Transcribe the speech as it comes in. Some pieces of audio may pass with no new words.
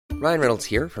Ryan Reynolds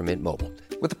here from Mint Mobile.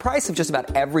 With the price of just about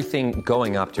everything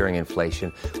going up during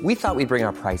inflation, we thought we'd bring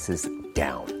our prices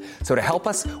down. So to help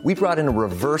us, we brought in a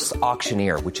reverse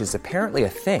auctioneer, which is apparently a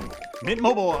thing. Mint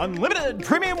Mobile Unlimited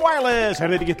Premium Wireless. How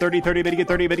to get 30, 30, bit to get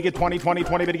 30, bit to get 20, 20,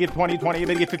 20, bit to get 20, 20,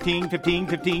 bit to get 15, 15,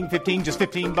 15, 15, just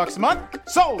 $15 a month?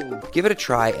 Sold! Give it a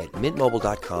try at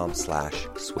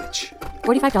mintmobile.com/switch.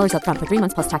 $45 up front for 3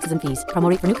 months plus taxes and fees. Promo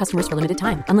rate for new customers for limited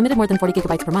time. Unlimited more than 40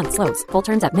 gigabytes per month. Slows full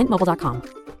terms at mintmobile.com.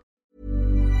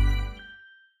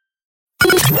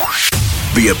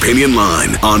 The Opinion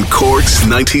Line on Cork's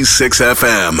 96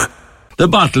 FM. The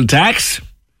bottle tax,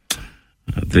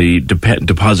 the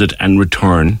deposit and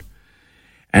return.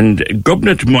 And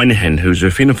Governor Moynihan, who's a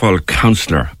Fianna Fáil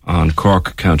councillor on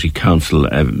Cork County Council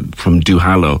from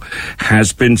Duhallow,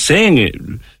 has been saying it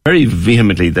very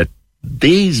vehemently that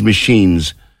these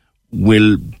machines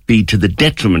will be to the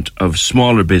detriment of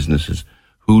smaller businesses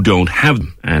who don't have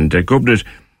them. And Governor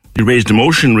raised a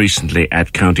motion recently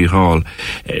at County Hall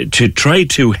to try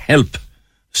to help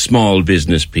small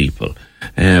business people.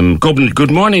 Governor,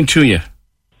 good morning to you.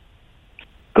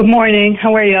 Good morning.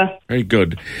 How are you? Very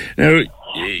good. Now,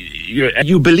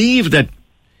 you believe that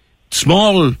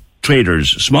small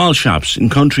traders, small shops in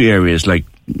country areas like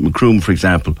Macroom, for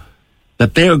example,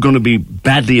 that they are going to be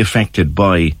badly affected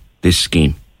by this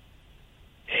scheme?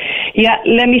 Yeah,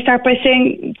 let me start by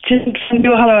saying, from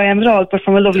Duhallow I am at all, but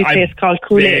from a lovely place called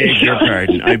Cooley.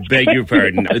 I beg your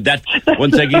pardon. That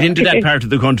once I get into that part of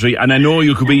the country, and I know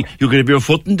you could have your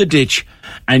foot in the ditch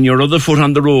and your other foot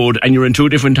on the road, and you're in two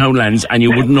different townlands, and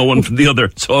you wouldn't know one from the other.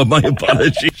 So my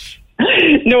apologies.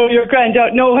 No, you're grand.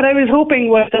 No, what I was hoping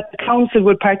was that the council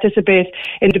would participate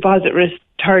in the deposit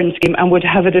return scheme and would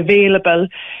have it available,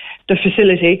 the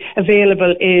facility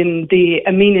available in the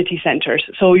amenity centres.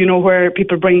 So, where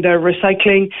people bring their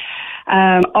recycling,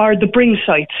 or the bring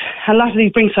sites. A lot of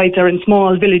these bring sites are in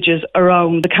small villages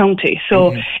around the county.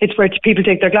 So it's where people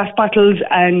take their glass bottles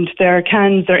and their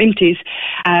cans, their empties,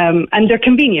 and they're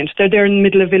convenient. They're there in the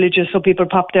middle of villages, so people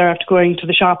pop there after going to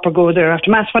the shop or go there after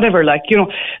mass, whatever,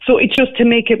 So it's just to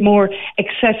make it more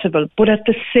accessible. But at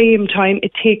the same time,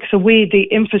 it takes away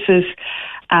the emphasis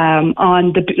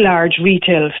on the large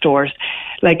retail stores,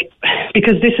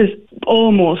 because this is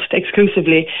almost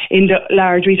exclusively in the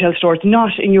large retail stores,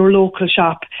 not in your local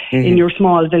shop, in your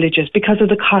small villages, because of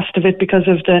the cost of it, because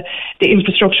of the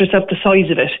infrastructure itself, the size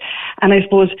of it. And I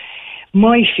suppose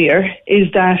my fear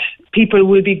is that people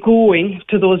will be going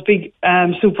to those big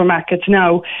supermarkets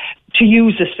now to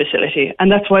use this facility, and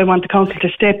that's why I want the council to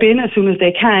step in as soon as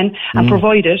they can and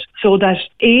provide it, so that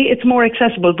A, it's more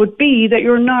accessible, but B, that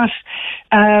you're not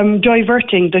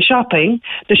diverting the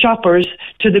shoppers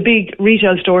to the big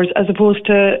retail stores as opposed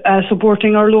to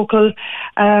supporting our local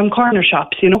corner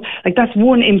shops. That's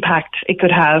one impact it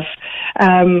could have,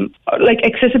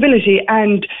 accessibility,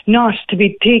 and not to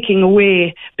be taking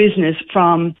away business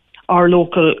from our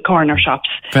local corner shops.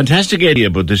 Fantastic idea,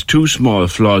 but there's two small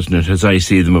flaws in it as I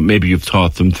see them. Maybe you've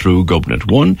thought them through, Governor.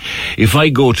 One, if I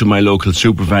go to my local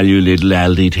SuperValu, Lidl,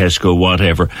 Aldi, Tesco,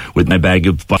 whatever, with my bag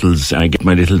of bottles and I get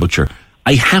my little voucher,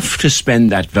 I have to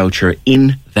spend that voucher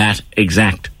in that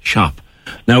exact shop.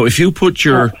 Now, if you put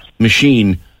your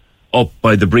machine up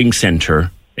by the Bring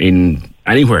Centre in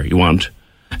anywhere you want,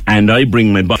 and I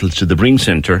bring my bottles to the Bring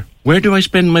Centre, where do I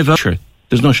spend my voucher?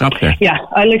 There's no shop there. Yeah,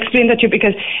 I'll explain that to you,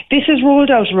 because this is rolled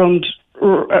out around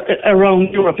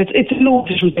Europe. It's in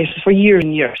loads of different places for years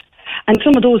and years. And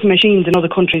some of those machines in other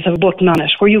countries have a button on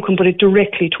it where you can put it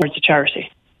directly towards the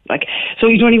charity. So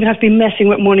you don't even have to be messing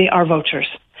with money or vouchers.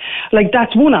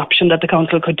 That's one option that the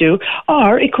council could do,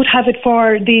 or it could have it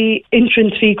for the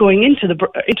entrance fee going into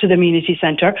the amenity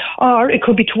centre, or it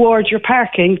could be towards your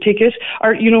parking ticket,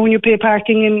 or when you pay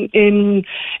parking in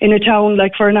a town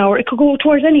for an hour, it could go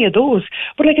towards any of those.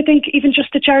 But I think even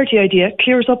just the charity idea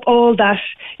clears up all that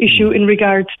issue in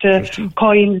regards to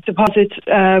coins, deposits,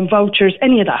 vouchers,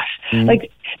 any of that.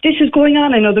 This is going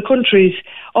on in other countries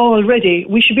already.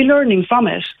 We should be learning from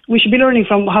it. We should be learning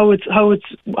from how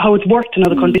it's worked in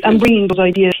other countries and bringing those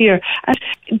ideas here. And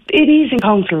it is in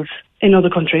councils in other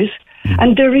countries,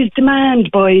 and there is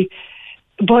demand by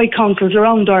councils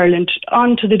around Ireland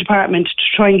onto the department to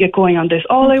try and get going on this.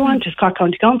 All I want is Cork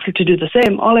County Council to do the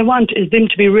same. All I want is them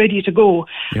to be ready to go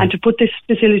and to put this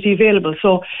facility available.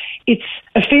 So it's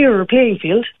a fairer playing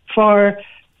field for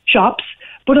shops,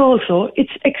 but also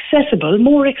it's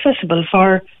more accessible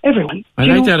for everyone. I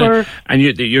like that. And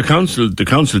the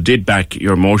council did back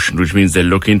your motion, which means they'll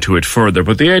look into it further.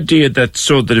 But the idea that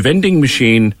the vending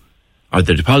machine or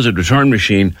the deposit return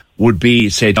machine would be,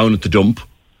 say, down at the dump,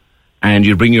 and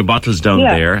you bring your bottles down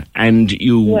there, and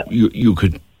you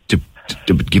could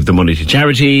give the money to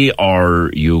charity,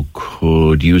 or you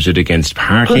could use it against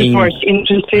parking. Or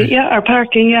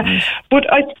parking, yeah. But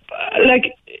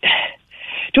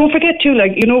don't forget too,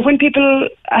 when people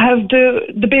have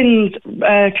the bin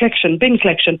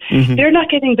collection, they're not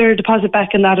getting their deposit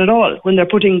back in that at all when they're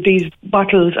putting these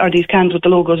bottles or these cans with the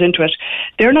logos into it.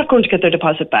 They're not going to get their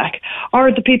deposit back.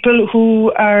 Or the people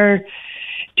who are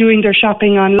doing their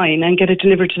shopping online and get it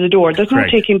delivered to the door. There's no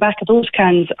taking back those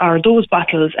cans or those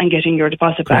bottles and getting your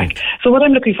deposit back. So what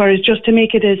I'm looking for is just to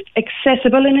make it as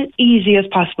accessible and as easy as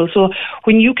possible. So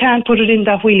when you can't put it in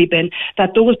that wheelie bin,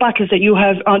 that those bottles that you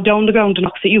have down the ground,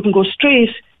 that you can go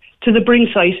straight to the bring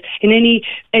site in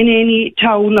any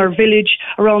town or village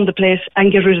around the place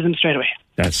and get rid of them straight away.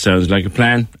 That sounds like a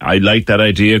plan. I like that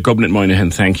idea. Gobnet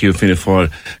Moynihan, thank you. Fianna Fáil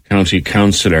County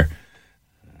Councillor.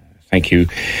 Thank you.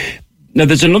 Now,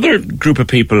 there's another group of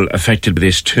people affected by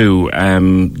this too.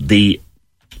 The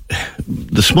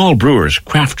small brewers,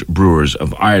 craft brewers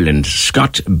of Ireland.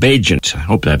 Scott Bajent, I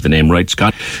hope I have the name right,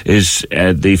 Scott, is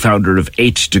the founder of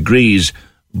 8 Degrees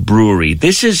Brewery.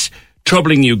 This is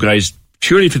troubling you guys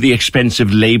purely for the expense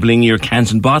of labelling your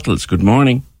cans and bottles. Good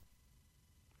morning.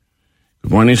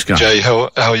 Good morning, Scott. Jay,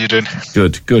 how are you doing?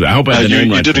 Good. I hope I have the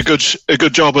name right. You did a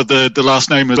good job of the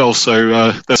last name as well,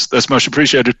 so that's much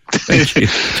appreciated.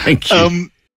 Thank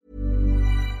you.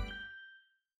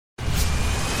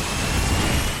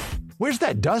 Where's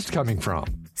that dust coming from?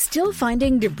 Still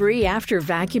finding debris after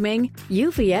vacuuming?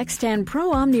 Eufy X10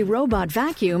 Pro Omni Robot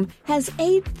Vacuum has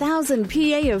 8,000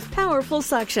 PA of powerful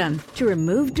suction to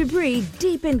remove debris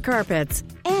deep in carpets.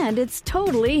 And it's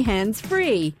totally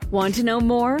hands-free. Want to know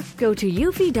more? Go to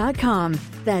eufy.com.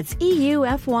 That's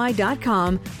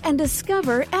EUFY.com and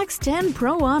discover X10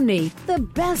 Pro Omni, the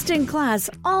best-in-class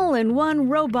all-in-one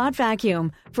robot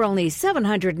vacuum for only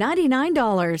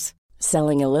 $799.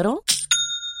 Selling a little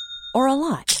or a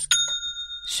lot?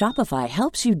 Shopify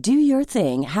helps you do your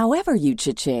thing however you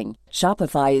cha-ching.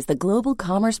 Shopify is the global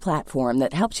commerce platform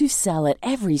that helps you sell at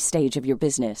every stage of your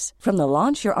business. From the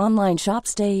launch your online shop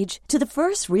stage to the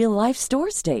first real-life store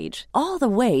stage, all the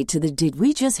way to the did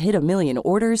we just hit a million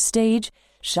orders stage.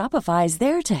 Shopify is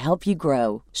there to help you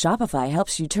grow. Shopify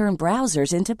helps you turn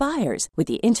browsers into buyers with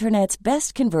the internet's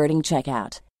best converting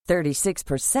checkout.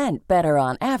 36% better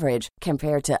on average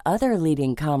compared to other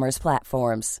leading commerce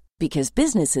platforms. Because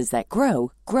businesses that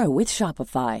grow with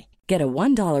Shopify. Get a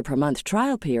 $1 per month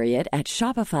trial period at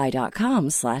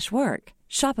shopify.com/work.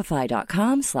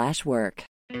 Shopify.com/work.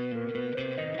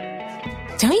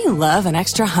 Don't you love an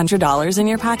extra $100 in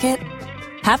your pocket?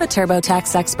 Have a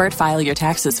TurboTax expert file your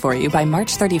taxes for you by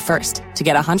March 31st to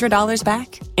get $100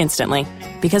 back instantly.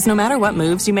 Because no matter what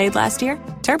moves you made last year,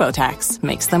 TurboTax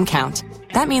makes them count.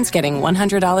 That means getting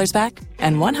 $100 back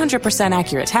and 100%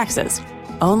 accurate taxes.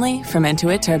 Only from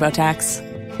Intuit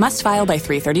TurboTax. Must file by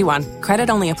 3/31.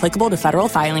 Credit only applicable to federal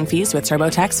filing fees with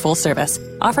TurboTax full service.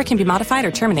 Offer can be modified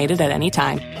or terminated at any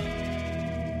time.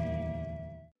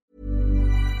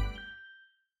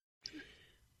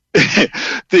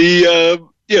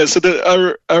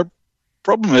 Our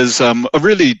problem is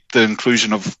really the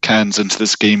inclusion of cans into the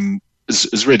scheme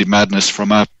is really madness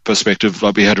from our perspective.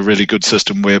 Like, we had a really good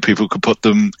system where people could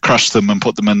crush them and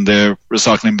put them in their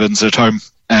recycling bins at home.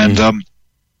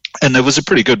 And there was a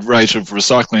pretty good rate of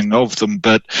recycling of them,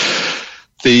 but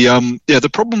the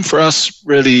problem for us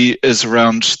really is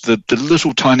around the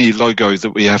little tiny logo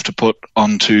that we have to put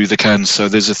onto the cans. So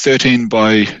there's a 13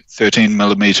 by 13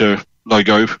 millimeter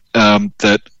logo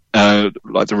that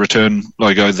like the return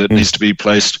logo that needs to be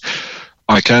placed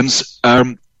on cans.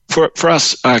 For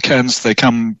us, our cans, they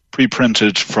come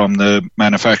pre-printed from the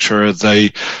manufacturer.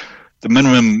 The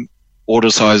minimum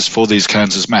order size for these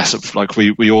cans is massive. Like,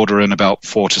 we order in about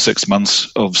 4 to 6 months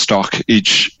of stock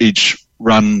each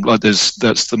run. Like,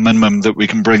 that's the minimum that we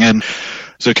can bring in.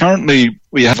 So currently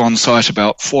we have on site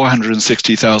about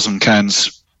 460,000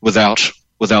 cans without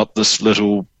this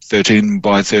little 13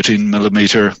 by 13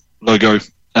 millimeter logo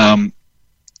on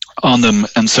them.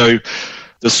 And so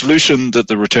the solution that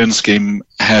the return scheme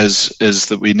has is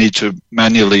that we need to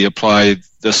manually apply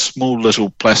this small little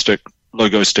plastic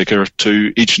logo sticker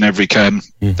to each and every can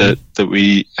that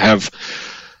we have,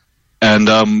 and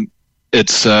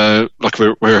it's like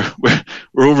we're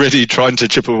already trying to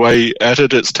chip away at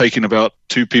it. It's taking about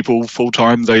 2 people full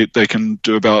time. They can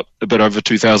do about a bit over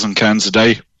 2,000 cans a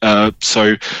day.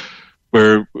 So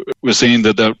we're seeing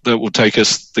that will take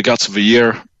us the guts of a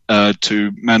year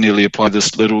to manually apply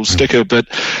this little sticker. But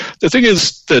the thing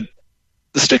is that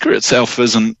the sticker itself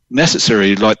isn't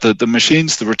necessary. Like, the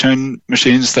machines, the return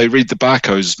machines, they read the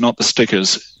barcodes, not the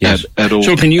stickers at all.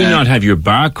 So can you not have your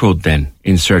barcode then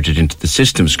inserted into the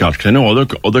system, Scott? Because I know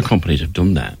other companies have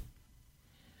done that.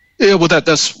 Yeah, well,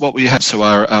 that's what we have. So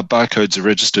our barcodes are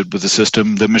registered with the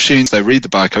system. The machines, they read the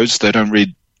barcodes. They don't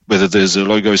read whether there's a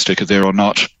logo sticker there or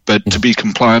not. But to be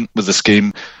compliant with the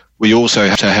scheme, we also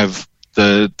have to have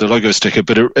the logo sticker.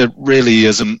 But it really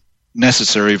isn't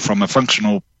necessary from a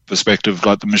functional perspective.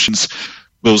 Like, the machines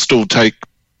will still take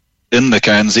in the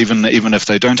cans, even if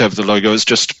they don't have the logo. It's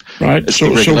just right. It's so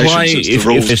the regulations, why, it's the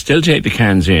rules. If they still take the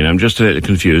cans in, I'm just a little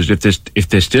confused. If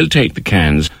they still take the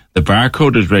cans, the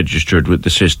barcode is registered with the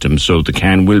system, so the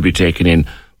can will be taken in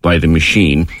by the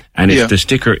machine. And if the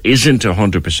sticker isn't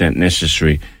 100%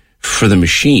 necessary for the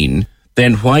machine,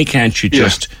 then why can't you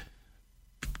just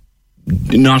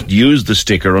not use the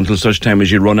sticker until such time as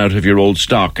you run out of your old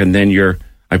stock, and then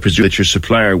I presume that your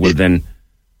supplier will then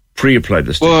pre-apply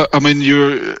the sticker? Well, I mean,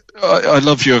 I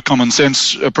love your common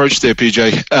sense approach there,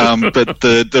 PJ. But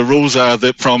the rules are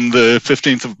that from the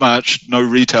 15th of March, no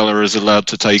retailer is allowed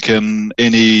to take in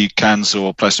any cans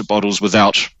or plastic bottles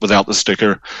without the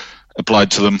sticker applied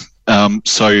to them.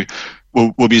 So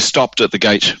we'll be stopped at the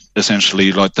gate,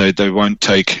 essentially. Like, they won't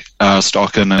take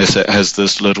stock in unless it has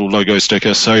this little logo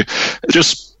sticker. So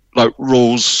just like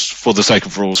rules for the sake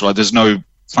of rules. Like, there's no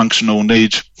functional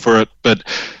need for it, but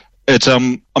it's I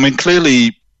mean,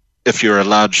 clearly, if you're a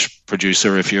large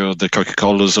producer, if you're the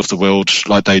Coca-Colas of the world,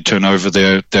 like, they turn over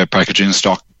their packaging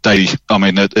stock,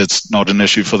 it's not an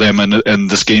issue for them, and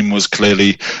the scheme was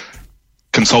clearly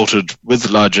consulted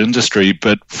with large industry.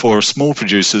 But for small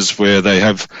producers, where they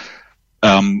have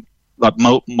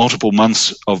multiple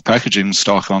months of packaging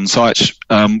stock on site,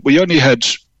 we only had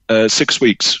 6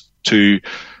 weeks in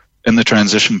the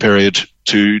transition period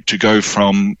to go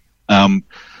from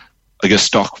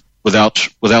stock without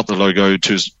the logo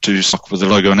to stock with the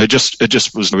logo, and it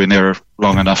just was nowhere near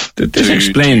long enough. This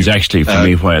explains actually for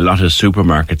me why a lot of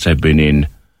supermarkets I've been in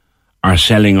are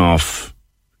selling off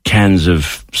cans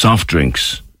of soft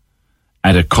drinks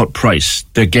at a cut price.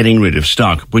 They're getting rid of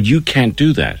stock, but you can't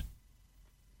do that.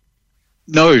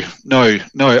 No.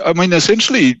 I mean,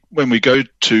 essentially, when we go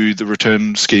to the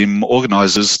return scheme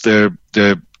organisers, their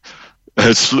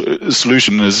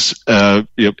solution is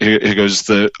here goes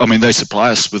they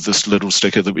supply us with this little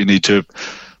sticker that we need to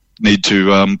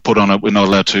put on it. We're not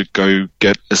allowed to go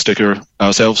get a sticker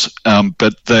ourselves,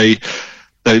 but their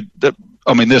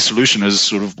solution is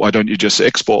sort of, why don't you just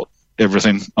export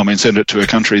everything? I mean, send it to a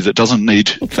country that doesn't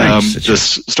need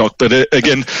this stock. But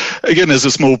again, as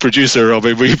a small producer, I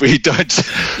mean, we don't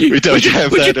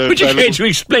have that. Would you care to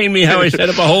explain me how I set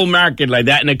up a whole market like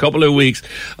that in a couple of weeks?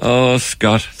 Oh,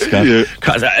 Scott. Yeah.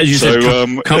 As you said,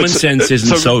 common sense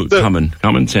isn't so common.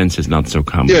 Common sense is not so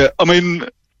common. Yeah, I mean,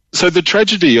 so the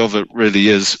tragedy of it really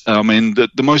is, I mean, the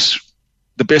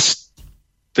best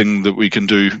thing that we can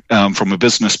do from a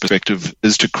business perspective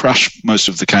is to crush most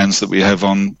of the cans that we have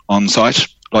on site,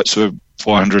 like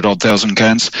 400,000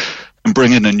 cans, and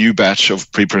bring in a new batch of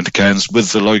pre-printed cans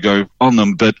with the logo on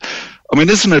them. But I mean,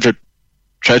 isn't it a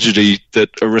tragedy that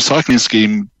a recycling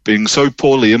scheme being so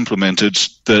poorly implemented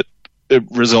that it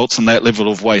results in that level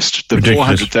of waste? The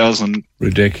 400,000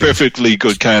 perfectly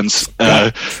good cans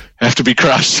have to be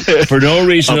crushed for no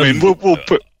reason. I mean, we'll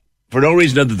put. For no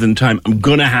reason other than time, I'm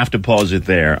going to have to pause it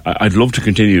there. I'd love to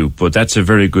continue, but that's a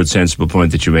very good, sensible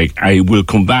point that you make. I will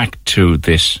come back to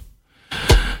this.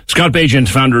 Scott Bajent,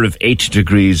 founder of 8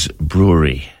 Degrees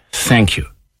Brewery. Thank you.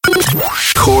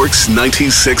 Cork's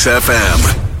 96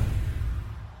 FM.